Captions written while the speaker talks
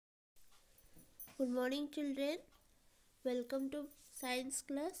Good morning, children. Welcome to science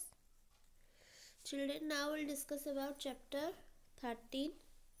class. Children, now we'll discuss about chapter 13,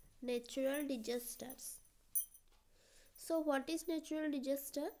 natural disasters. So what is natural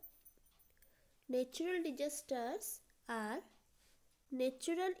disaster? Natural disasters are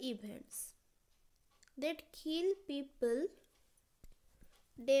natural events that kill people,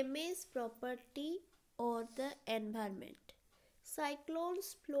 damage property or the environment.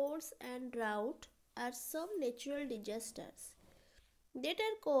 Cyclones, floods and drought are some natural disasters that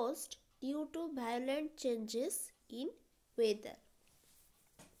are caused due to violent changes in weather.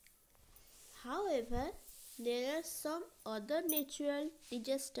 However, there are some other natural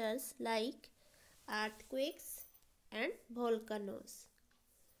disasters like earthquakes and volcanoes,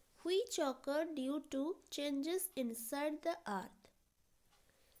 which occur due to changes inside the earth.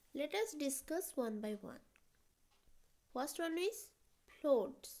 Let us discuss one by one. First one is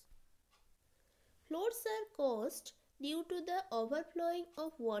floods. Floods are caused due to the overflowing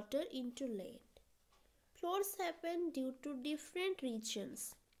of water into land. Floods happen due to different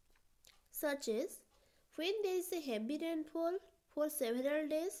reasons, such as when there is a heavy rainfall for several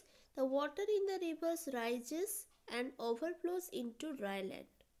days, the water in the rivers rises and overflows into dry land.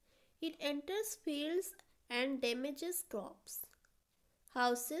 It enters fields and damages crops.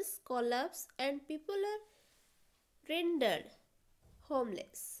 Houses collapse and people are rendered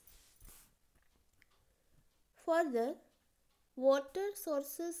homeless. Further, water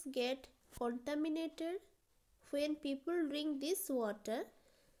sources get contaminated. When people drink this water,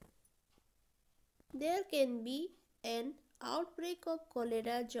 there can be an outbreak of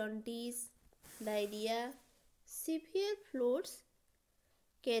cholera, jaundice, diarrhea. Severe floods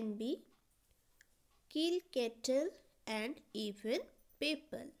can kill cattle and even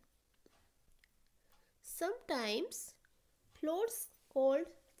people. Sometimes floods called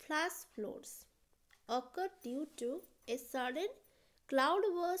flash floods occur due to a sudden cloud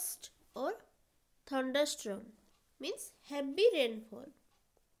burst or thunderstorm, means heavy rainfall.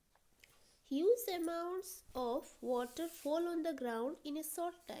 Huge amounts of water fall on the ground in a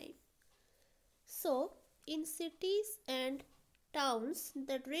short time. So, in cities and towns,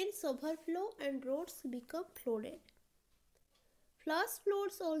 the drains overflow and roads become flooded. Flash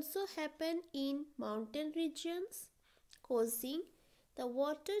floods also happen in mountain regions, causing the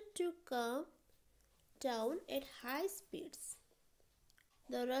water to come down at high speeds.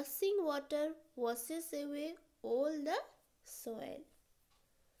 The rushing water washes away all the soil.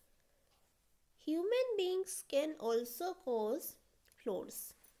 Human beings can also cause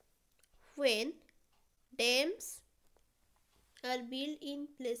floods. When dams are built in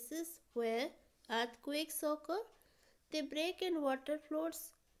places where earthquakes occur, they break and water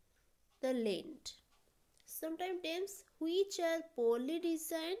floods the land. Sometimes dams which are poorly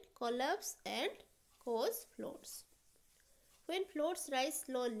designed collapse and cause floods. When floods rise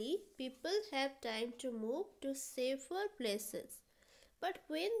slowly, people have time to move to safer places. But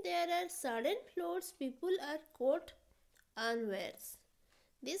when there are sudden floods, people are caught unawares.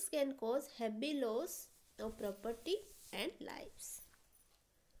 This can cause heavy loss of property and lives.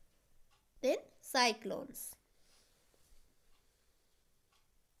 Then cyclones.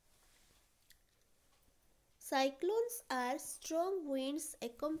 Cyclones are strong winds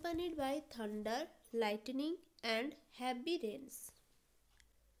accompanied by thunder, lightning and heavy rains.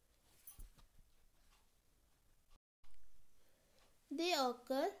 They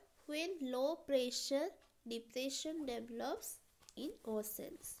occur when low pressure depression develops in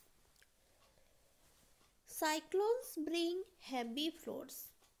oceans. Cyclones bring heavy floods.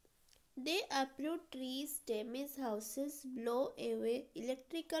 They uproot trees, damage houses, blow away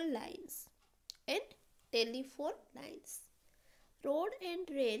electrical lines and telephone lines. Road and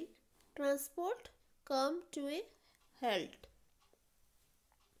rail transport come to a halt.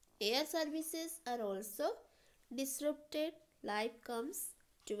 Air services are also disrupted. Life comes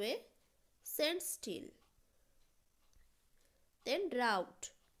to a standstill. Then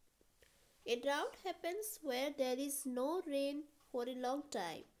drought. A drought happens where there is no rain for a long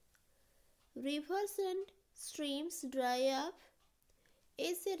time. Rivers and streams dry up.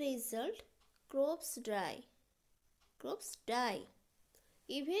 As a result, crops die.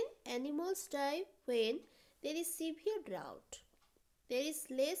 Even animals die when there is severe drought. There is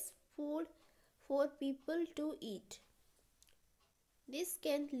less food for people to eat. This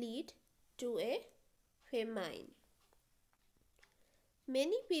can lead to a famine.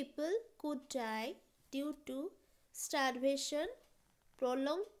 Many people could die due to starvation.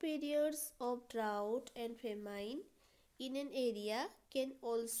 Prolonged periods of drought and famine in an area can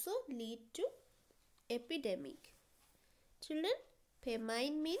also lead to epidemic. Children,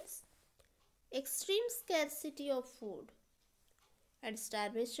 famine means extreme scarcity of food, and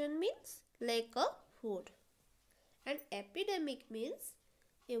starvation means lack of food. And epidemic means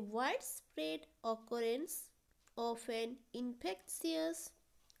a widespread occurrence of an infectious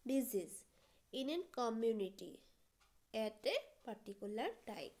disease in a community at a particular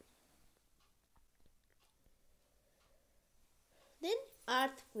time. Then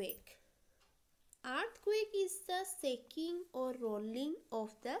earthquake. Earthquake is the shaking or rolling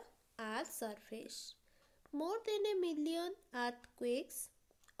of the earth's surface. More than 1 million earthquakes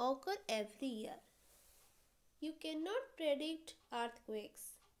occur every year. You cannot predict earthquakes.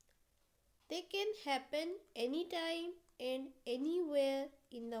 They can happen anytime and anywhere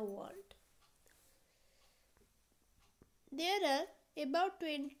in the world. There are about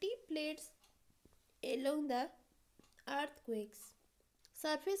 20 plates along the earthquake's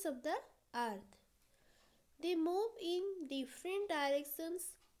surface of the earth. They move in different directions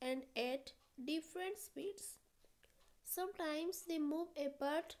and at different speeds. Sometimes they move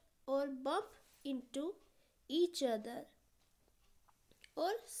apart or bump into each other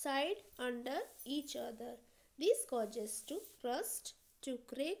or side under each other. This causes to crust to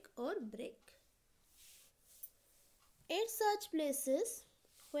crack or break. At such places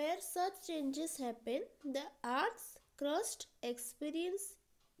where such changes happen, the earth's crust experiences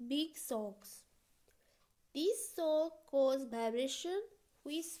big shocks. These shocks cause vibration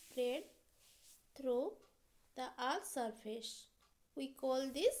which spread through the earth's surface. We call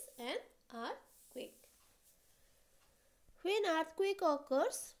this an earthquake. When earthquake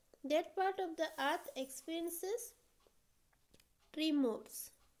occurs, that part of the earth experiences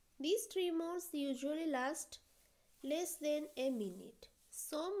tremors. These tremors usually last less than a minute.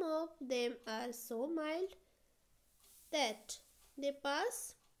 Some of them are so mild that they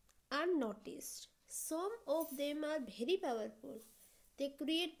pass unnoticed. Some of them are very powerful. They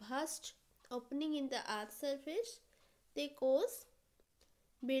create vast opening in the earth's surface. They cause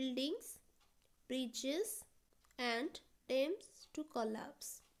buildings, bridges, and dams to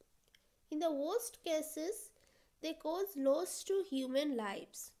collapse. In the worst cases, they cause loss to human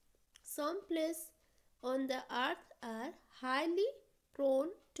lives. Some places on the earth are highly prone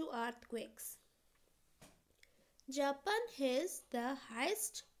to earthquakes. Japan has the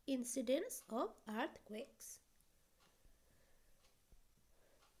highest incidence of earthquakes.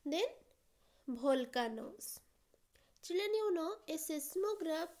 Then volcanoes. Children, you know, a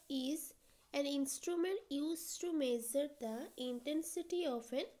seismograph is an instrument used to measure the intensity of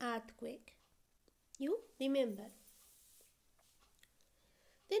an earthquake. You remember.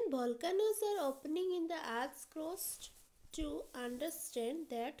 Then volcanoes are opening in the earth's crust. To understand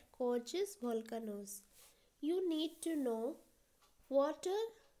that causes volcanoes, you need to know what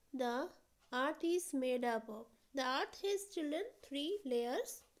the earth is made up of. The earth has, children, 3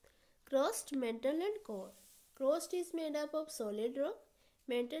 layers: crust, mantle and core. Crust is made up of solid rock.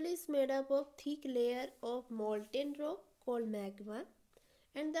 Mantle is made up of thick layer of molten rock called magma.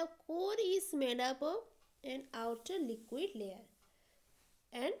 And the core is made up of an outer liquid layer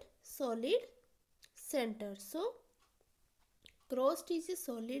and solid center. So, crust is a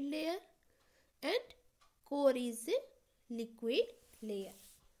solid layer and core is a liquid layer.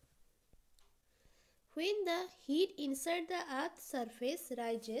 When the heat inside the earth's surface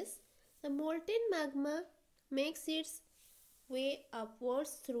rises, the molten magma makes its way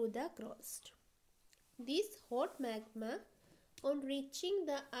upwards through the crust. This hot magma, on reaching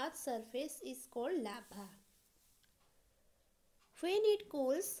the earth's surface, is called lava. When it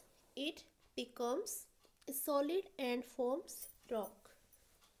cools, it becomes solid and forms rock.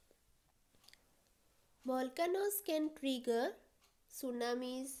 Volcanoes can trigger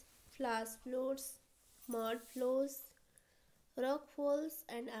tsunamis, flash floods, mud flows, rock falls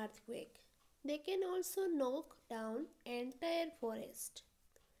and earthquake. They can also knock down entire forest.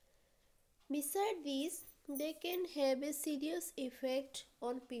 Besides this, they can have a serious effect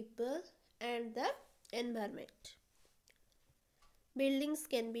on people and the environment. Buildings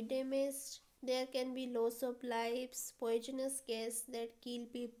can be damaged. There can be loss of lives. Poisonous gas that kill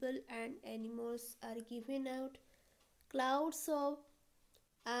people and animals are given out. Clouds of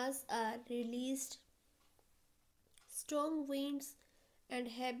ash are released. Strong winds and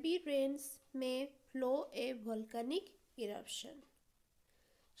heavy rains may flow a volcanic eruption.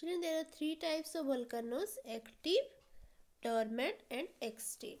 Children, there are 3 types of volcanoes: active, dormant and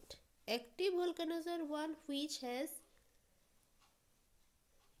extinct. Active volcanoes are one which has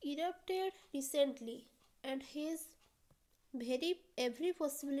erupted recently and has every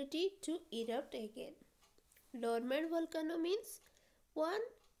possibility to erupt again. Dormant volcano means one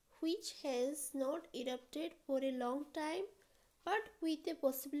which has not erupted for a long time but with a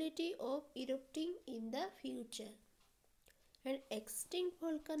possibility of erupting in the future. An extinct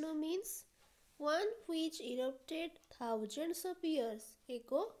volcano means one which erupted thousands of years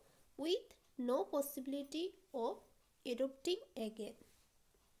ago with no possibility of erupting again.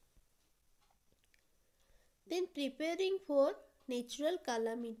 Then preparing for natural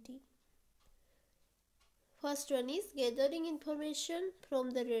calamity. First one is gathering information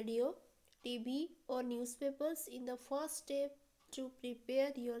from the radio, TV or newspapers in the first step to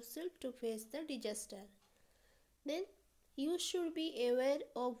prepare yourself to face the disaster. Then you should be aware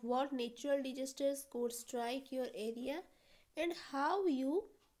of what natural disasters could strike your area and how you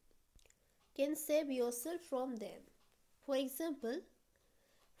can save yourself from them. For example,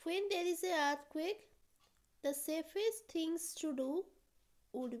 when there is an earthquake, the safest things to do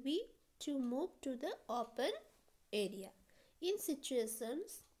would be to move to the open area. In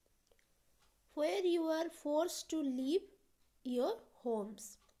situations where you are forced to leave your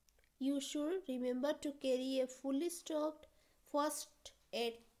homes, you should remember to carry a fully stocked first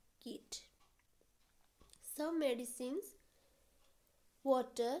aid kit, some medicines,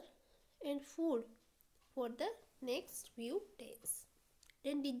 water and food for the next few days.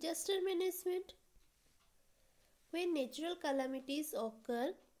 Then disaster management. When natural calamities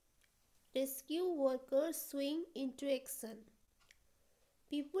occur, rescue workers swing into action.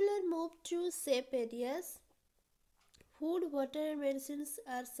 People are moved to safe areas. Food, water and medicines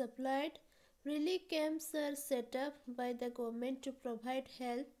are supplied. Relief camps are set up by the government to provide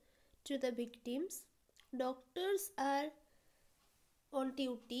help to the victims. Doctors are on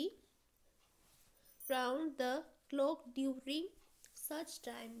duty round the clock during such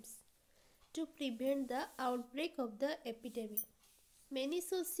times to prevent the outbreak of the epidemic. Many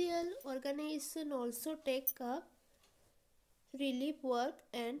social organizations also take up relief work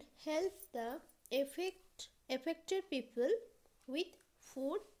and help the affected people with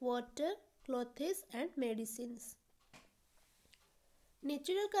food, water, clothes and medicines.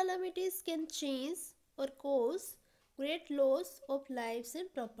 Natural calamities can change or cause great loss of lives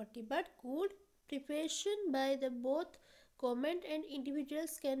and property, but good preparation by the both government and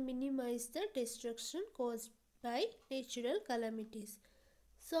individuals can minimize the destruction caused by natural calamities.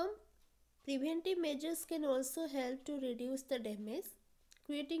 Some preventive measures can also help to reduce the damage,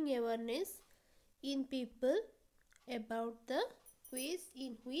 creating awareness in people about the ways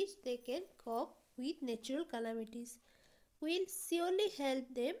in which they can cope with natural calamities will surely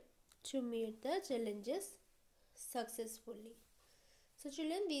help them to meet the challenges successfully. So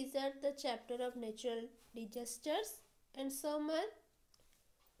children, these are the chapter of natural disasters, and some are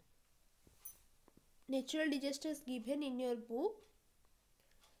natural disasters given in your book,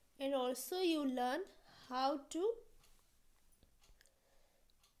 and also you learn how to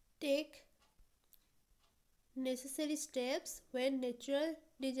take necessary steps when natural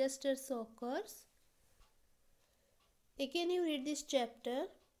disasters occurs. Again, you read this chapter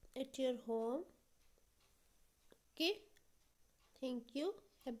at your home. Okay, thank you.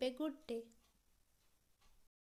 Have a good day.